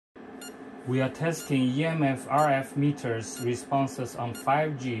We are testing EMF RF meters responses on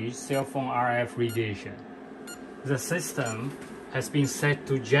 5G cell phone RF radiation. The system has been set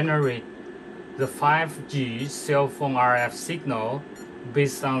to generate the 5G cell phone RF signal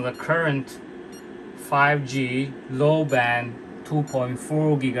based on the current 5G low band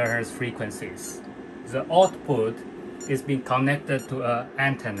 2.4 GHz frequencies. The output is being connected to an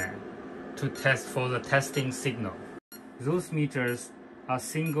antenna to test for the testing signal. Those meters are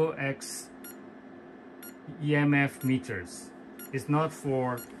single X EMF meters. It's not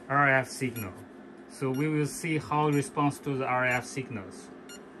for RF signal. So we will see how it responds to the RF signals.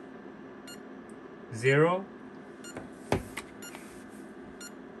 0,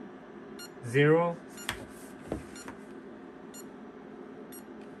 0,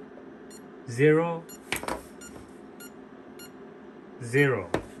 0, 0.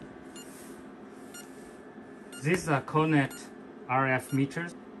 These are Cornet RF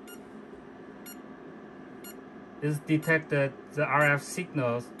meters. It detected the RF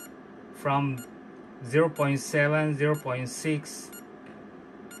signals from 0.7, 0.6,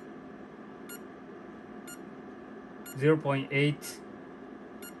 0.8.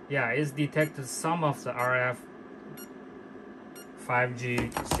 Yeah, it's detected some of the RF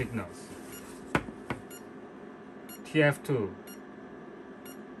 5G signals. TF2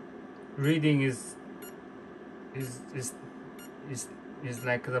 reading is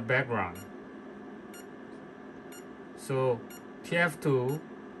like the background. So TF2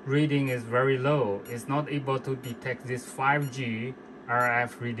 reading is very low. It's not able to detect this 5G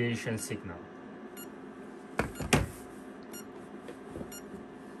RF radiation signal.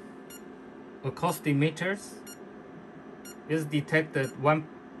 Acoustimeters is detected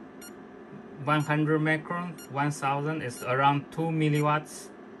 100 micron, 1000 is around 2 milliwatts,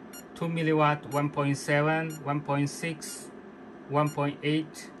 2 milliwatt, 1.7, 1.6,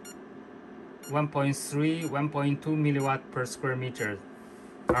 1.8, 1.3, 1.2 milliwatt per square meter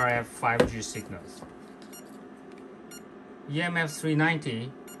RF 5G signals.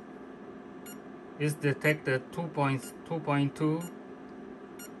 EMF-390 is detected 2.2,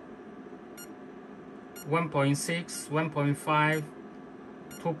 1.6, 1.5,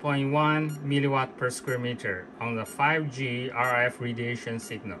 2.1 milliwatt per square meter on the 5G RF radiation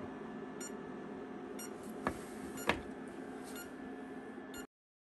signal.